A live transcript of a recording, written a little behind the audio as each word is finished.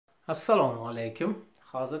Assalomu alaykum.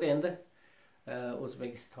 Hozir endi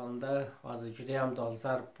O'zbekistonda hozir juda ham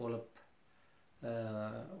dolzarb bo'lib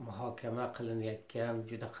muhokama qilinayotgan,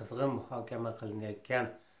 juda qizg'in muhokama qilinayotgan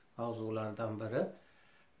mavzulardan biri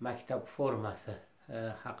maktab formasi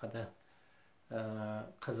haqida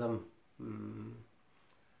qizim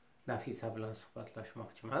Nafisa bilan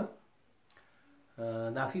suhbatlashmoqchiman.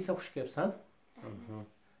 Nafisa, xush kelibsan.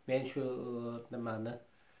 Men shu nimani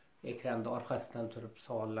ekranda orqasidan turib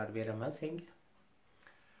savollar beraman senga.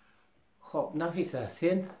 Xo'p, Nafisa,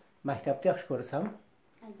 sen maktabda yaxshi ko'rasanmi?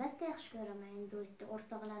 Albatta yaxshi ko'raman. Endi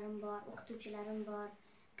o'rtoqlarim bor, o'qituvchilarim bor.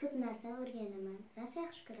 Ko'p narsa o'rganaman. Rosa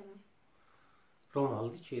yaxshi ko'raman.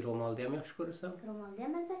 Rўmolni-chi, rўmolni ham yaxshi ko'rasan? Rўmolni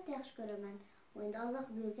ham albatta yaxshi ko'raman. Endi Alloh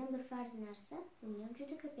buyurgan bir farz narsa, uni ham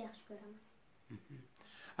juda ko'p yaxshi ko'raman.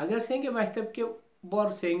 Agar senga maktabga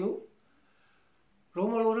borsang,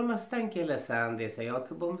 rўmol o'ramasdan kelasan desa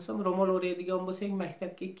yoki bo'lmasam rўmol o'raydigan bo'lsang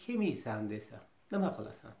maktabga kelmaysan desa, nima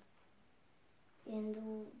qilasan? Endi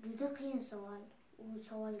u juda qiyin savol. U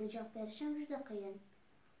savolga javob berish ham juda qiyin.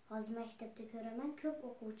 Hozir maktabda ko'raman, ko'p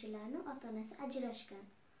o'quvchilarni ota-onasi ajrashgan.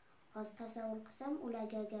 Hozir tasavvur qilsam,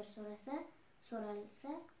 ularga agar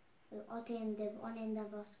so'ralsa, otang deb onangdan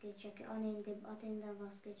voz kech yoki onang deb otangdan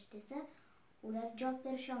voz kech desa, ular javob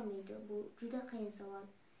berisha olmaydi. Bu juda qiyin savol.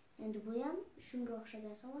 Endi bu ham shunga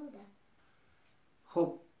o'xshagan savolda.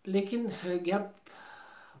 Xo'p, lekin gap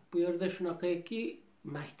bu yerda shunaqaki,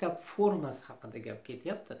 maktab formasi haqida gap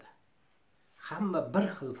ketyapti-da. Hamma bir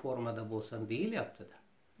xil formada bo'lsin deyilyapti-da.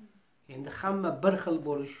 Endi hamma bir xil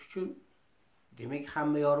bo'lish uchun demak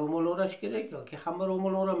hamma yo rўmol o'rash kerak yoki hamma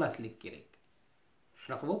rўmol o'ramaslik kerak.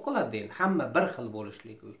 Shunaqa bo'lib qoladi endi, hamma bir xil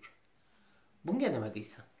bo'lishligi uchun. Bunga nima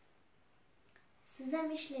deysan? Siz ham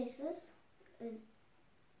ishlaysiz.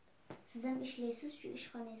 Siz ham ishlaysiz, shu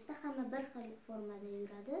ishxonangizda hamma bir xil formada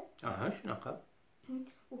yuradi. Aha, shunaqa.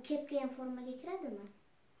 U kepka ham formaga kiradimi?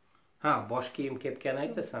 Ha, bosh kiyim kepkani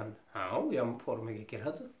aytasan. Ha, u ham formaga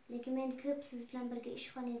kiradi. Lekin men ko'p siz bilan birga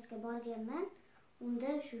ishxonangizga borganman.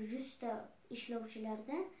 Unda shu 100 ta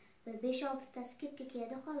ishlovchilardan 5-6 tasi kepka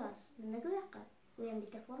kiyadi xolos. Nimaga u yoqqa? U ham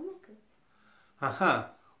bitta forma-ku. Aha,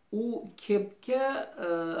 u kepka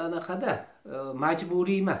anaqada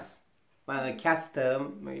majburiy emas. Mana kostyum,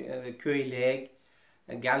 ko'ylak,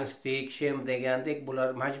 galstuk, shem degandek bular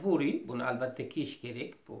majburiy. Buni albatta kiyish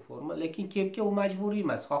kerak bu forma, lekin kepka u majburiy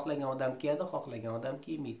emas. Xohlagan odam kiyadi, xohlagan odam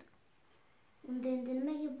kiymaydi. Unda endi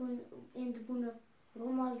nimaga buni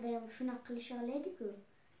rўmolda ham shunaqa qilish olaydi-ku.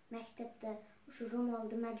 Maktabda shu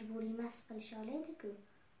rўmolni majburiy emas qilish olaydi-ku.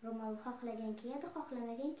 Rўmol xohlagan kiyadi,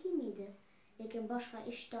 xohlamagan kiymaydi. Lekin boshqa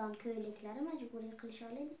ishton ko'ylaklari majburiy qilish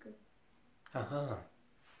olaydi-ku. Aha.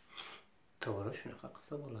 To'g'ri, shunaqa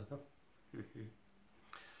qilsa bo'ladi.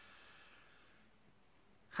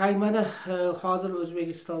 Hay, mana hozir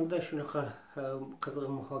O'zbekistonda shunaqa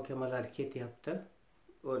qizg'in muhokamalar ketyapti.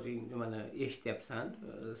 O'zing mana eshityapsan,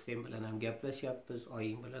 sen bilan ham gaplashyapmiz,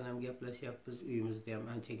 oying bilan ham gaplashyapmiz, uyimizda ham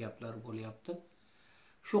ancha gaplar bo'lyapti.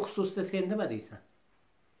 Shu xususda sen nima deysan?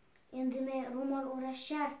 Endi men rўmol o'rash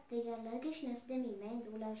shart deganlarga hech narsa demayman. Endi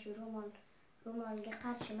ular shu rўmolga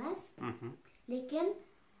qarshi emas. Lekin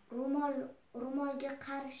rўmolga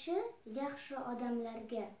qarshi yaxshi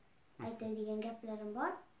odamlarga aytadigan gaplarim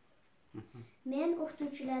bor. Men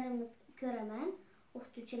o'qituvchilarimni ko'raman.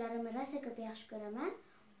 O'qituvchilarimni rosa ko'p yaxshi ko'raman.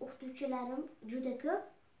 O'qituvchilarim juda ko'p.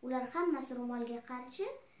 Ular hammasi rўmolga qarshi,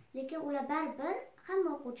 lekin ular baribir hamma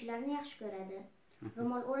o'quvchilarni yaxshi ko'radi.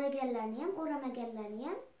 Rўmol o'raganlarni ham, o'ramaganlarni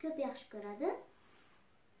ham ko'p yaxshi ko'radi.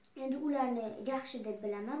 Endi ularni yaxshi deb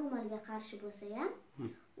bilaman, rўmolga qarshi bo'lsa ham.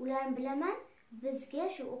 Ularni bilaman, bizga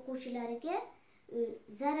shu o'quvchilariga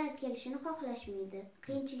zarar kelishini xohlashmaydi.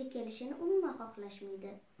 Qiyinchilik kelishini umuman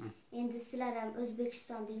xohlashmaydi. Endi sizlar ham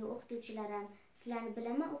O'zbekistondagi o'qituvchilar ham sizlarni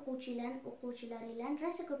bilaman, o'quvchilaringlarni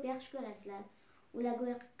rosa ko'p yaxshi ko'rasizlar.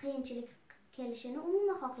 Ularga qiyinchilik kelishini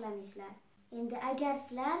umuman xohlamaysizlar. Endi agar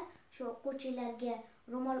sizlar shu o'quvchilarga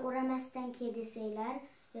rўmol o'ramasdan kel desanglar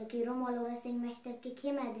yoki rўmol o'rasang maktabga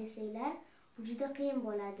kelma desanglar, bu juda qiyin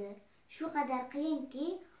bo'ladi. Shu qadar qiyinki,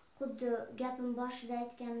 xuddi gapim boshida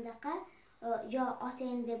aytganimdaqa, yo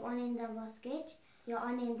otang deb onangdan voz kech, yo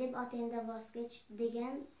onang deb otangdan voz kech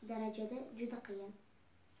degan darajada juda qiyin.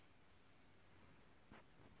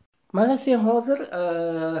 Mana sen hozir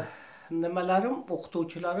nimalarim,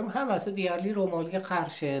 o'qituvchilarim hammasi deyarli rўmolga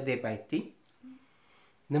qarshi deb aytding.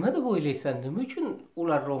 Nima deb o'ylaysan? Nima uchun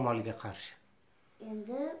ular rўmolga qarshi?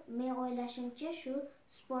 Endi men o'ylashimcha shu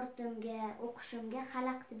sportimga, o'qishimga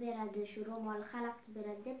xalaqit beradi, shu rўmol xalaqit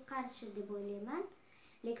beradi deb qarshi deb o'ylayman.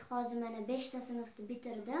 Lekin hozir mana 5 ta sinfni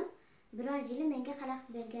bitirdim. Biror yili menga xalaqit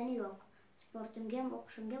bergani yo'q. Sportimga ham,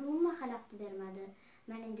 o'qishimga ham umuman xalaqit bermadi.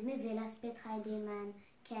 Men endi velosiped haydayman,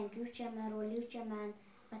 konki uchaman, rolli uchaman,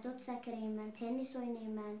 batot sakrayman, tennis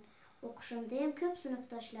o'ynayman. O'qishimda ham ko'p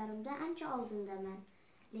sinfdoshlarimdan ancha oldindaman.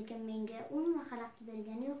 Lekin menga umuman xalaqit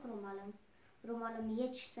bergani yo'q rўmolim. Rўmolimni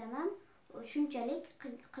yechishsam ham shunchalik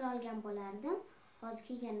qila olgan bo'lardim. Hozir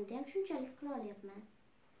kelganimda ham shunchalik qila olyapman.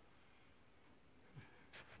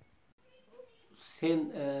 Sen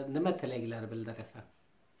nima tilaklar bildirasan?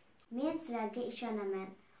 Men sizlarga ishonaman.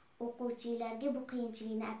 O'quvchilarga bu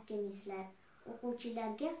qiyinchilikni olib kelmaysizlar.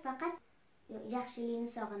 O'quvchilarga faqat yaxshilikni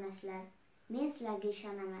sog'inasizlar. Men sizlarga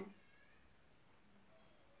ishonaman.